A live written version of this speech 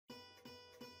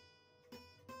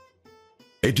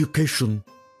Education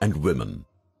and women.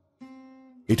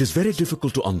 It is very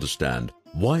difficult to understand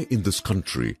why in this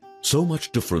country so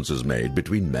much difference is made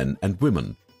between men and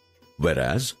women,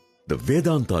 whereas the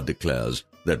Vedanta declares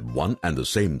that one and the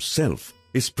same self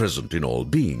is present in all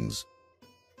beings.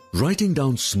 Writing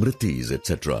down smritis,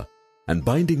 etc., and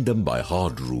binding them by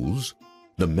hard rules,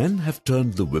 the men have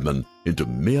turned the women into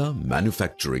mere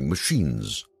manufacturing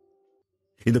machines.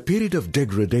 In the period of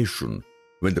degradation,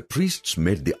 when the priests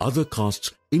made the other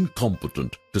castes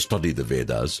incompetent to study the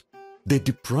Vedas, they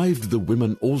deprived the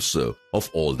women also of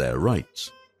all their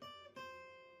rights.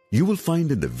 You will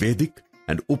find in the Vedic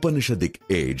and Upanishadic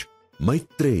age,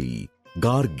 Maitreyi,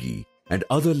 Gargi, and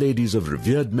other ladies of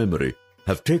revered memory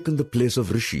have taken the place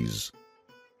of rishis.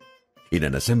 In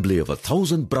an assembly of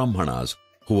 1,000 Brahmanas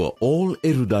who were all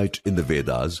erudite in the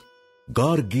Vedas,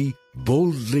 Gargi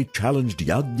boldly challenged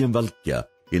Yajnavalkya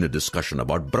in a discussion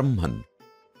about Brahman.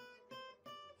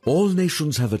 All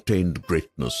nations have attained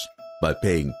greatness by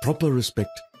paying proper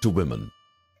respect to women.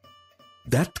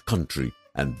 That country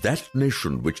and that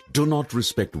nation which do not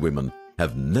respect women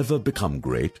have never become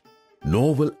great,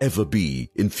 nor will ever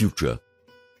be in future.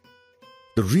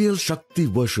 The real Shakti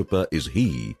worshipper is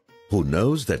he who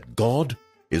knows that God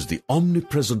is the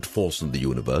omnipresent force in the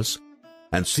universe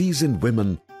and sees in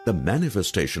women the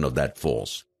manifestation of that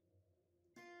force.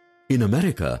 In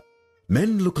America,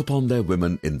 men look upon their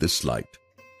women in this light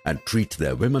and treat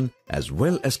their women as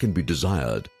well as can be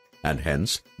desired, and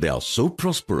hence they are so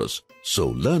prosperous, so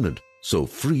learned, so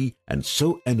free, and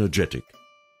so energetic.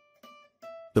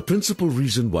 The principal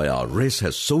reason why our race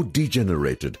has so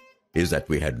degenerated is that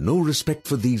we had no respect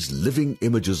for these living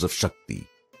images of Shakti.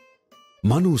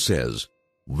 Manu says,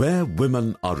 where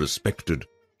women are respected,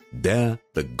 there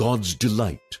the gods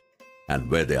delight, and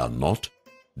where they are not,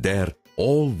 there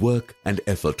all work and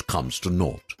effort comes to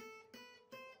naught.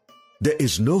 There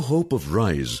is no hope of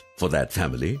rise for that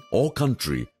family or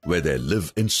country where they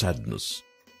live in sadness.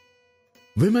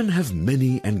 Women have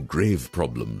many and grave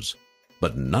problems,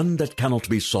 but none that cannot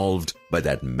be solved by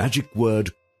that magic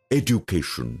word,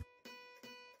 education.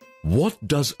 What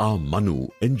does our Manu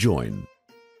enjoin?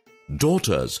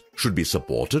 Daughters should be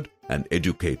supported and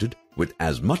educated with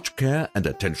as much care and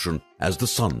attention as the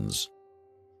sons.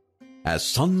 As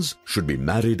sons should be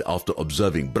married after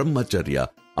observing brahmacharya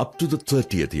up to the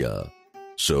 30th year,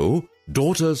 so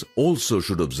daughters also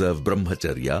should observe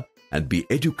brahmacharya and be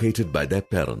educated by their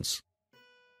parents.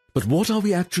 But what are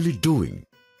we actually doing?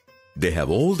 They have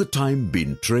all the time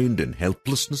been trained in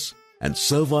helplessness and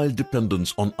servile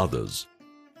dependence on others,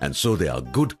 and so they are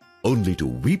good only to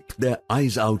weep their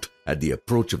eyes out at the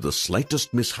approach of the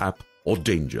slightest mishap or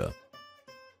danger.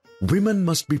 Women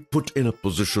must be put in a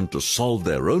position to solve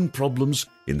their own problems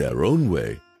in their own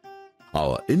way.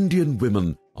 Our Indian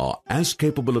women are as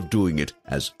capable of doing it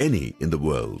as any in the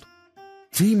world.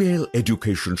 Female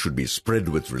education should be spread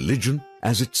with religion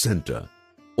as its center.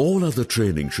 All other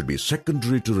training should be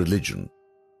secondary to religion.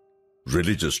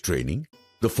 Religious training,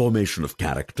 the formation of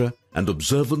character, and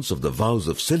observance of the vows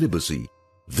of celibacy,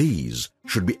 these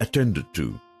should be attended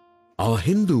to. Our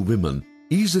Hindu women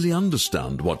easily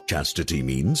understand what chastity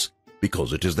means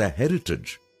because it is their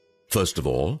heritage. First of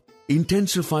all,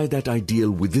 intensify that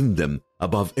ideal within them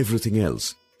above everything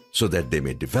else, so that they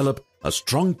may develop a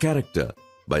strong character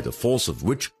by the force of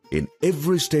which in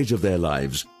every stage of their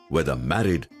lives, whether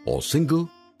married or single,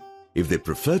 if they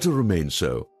prefer to remain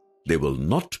so, they will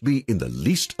not be in the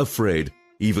least afraid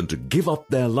even to give up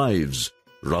their lives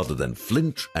rather than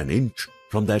flinch an inch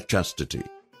from their chastity.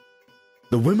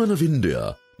 The women of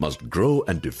India must grow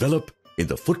and develop in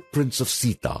the footprints of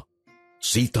Sita.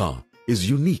 Sita is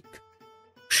unique.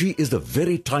 She is the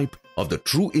very type of the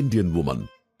true Indian woman,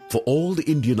 for all the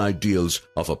Indian ideals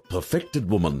of a perfected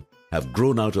woman have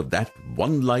grown out of that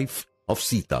one life of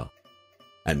Sita.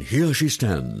 And here she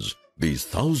stands, these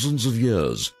thousands of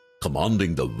years,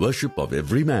 commanding the worship of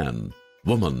every man,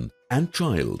 woman, and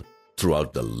child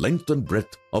throughout the length and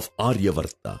breadth of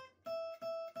Aryavarta.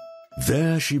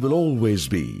 There she will always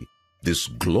be, this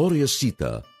glorious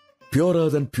Sita, purer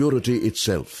than purity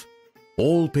itself,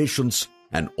 all patience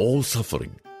and all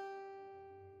suffering.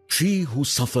 She who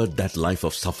suffered that life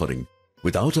of suffering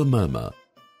without a murmur,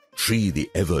 she the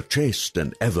ever chaste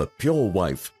and ever pure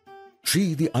wife,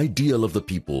 she the ideal of the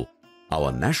people,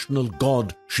 our national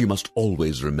god, she must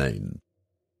always remain.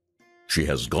 She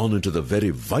has gone into the very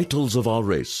vitals of our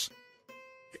race.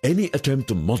 Any attempt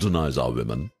to modernize our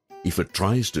women, if it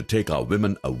tries to take our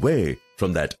women away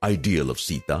from that ideal of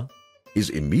Sita, is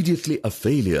immediately a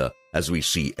failure, as we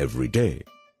see every day.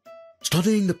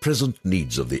 Studying the present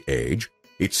needs of the age,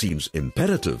 it seems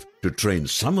imperative to train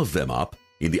some of them up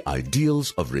in the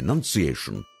ideals of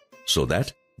renunciation, so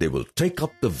that they will take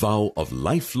up the vow of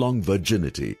lifelong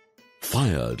virginity,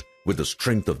 fired with the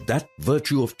strength of that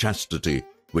virtue of chastity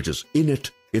which is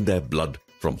innate in their blood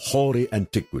from hoary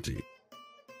antiquity.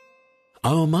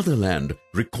 Our motherland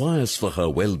requires for her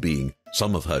well-being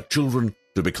some of her children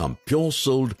to become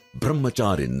pure-souled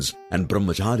brahmacharins and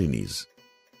brahmacharinis.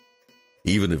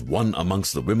 Even if one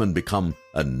amongst the women become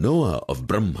a knower of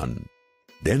Brahman,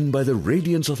 then by the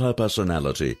radiance of her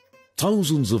personality,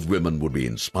 thousands of women would be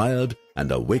inspired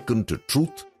and awakened to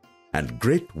truth, and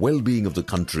great well-being of the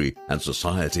country and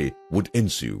society would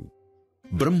ensue.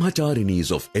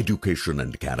 Brahmacharinis of education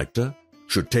and character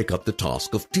should take up the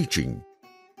task of teaching.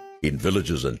 In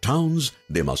villages and towns,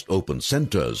 they must open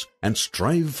centers and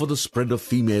strive for the spread of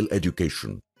female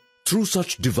education. Through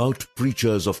such devout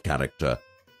preachers of character,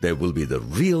 there will be the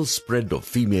real spread of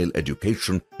female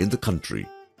education in the country.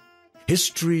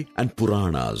 History and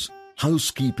Puranas,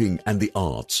 housekeeping and the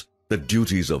arts, the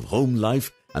duties of home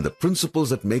life and the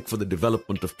principles that make for the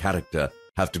development of character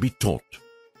have to be taught.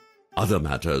 Other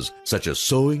matters such as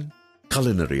sewing,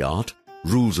 culinary art,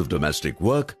 rules of domestic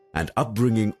work and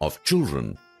upbringing of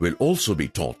children will also be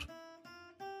taught.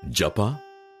 Japa,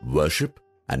 worship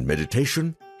and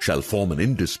meditation shall form an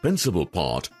indispensable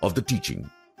part of the teaching.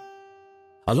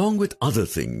 Along with other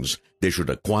things, they should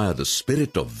acquire the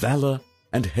spirit of valor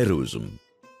and heroism.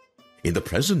 In the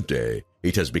present day,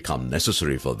 it has become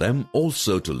necessary for them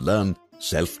also to learn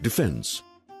self-defense.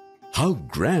 How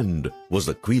grand was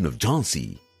the Queen of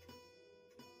Jhansi!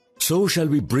 So shall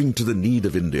we bring to the need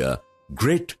of India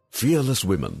great fearless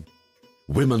women,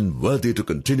 women worthy to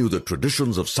continue the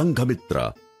traditions of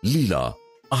Sanghamitra, Leela,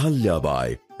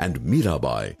 Ahalyabai and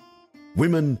Mirabai,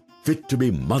 women fit to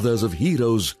be mothers of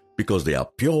heroes because they are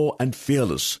pure and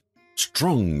fearless,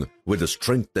 strong with the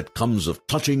strength that comes of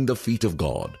touching the feet of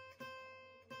God.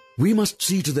 We must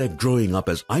see to their growing up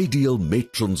as ideal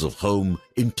matrons of home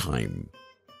in time.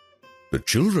 The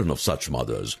children of such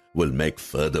mothers will make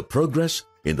further progress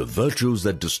in the virtues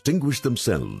that distinguish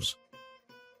themselves.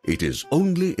 It is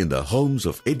only in the homes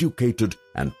of educated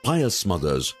and pious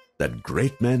mothers that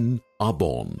great men are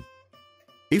born.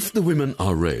 If the women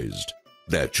are raised,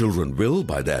 their children will,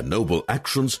 by their noble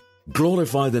actions,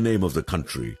 glorify the name of the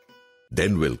country.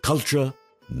 Then will culture,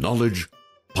 knowledge,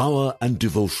 power and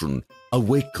devotion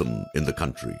awaken in the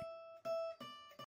country.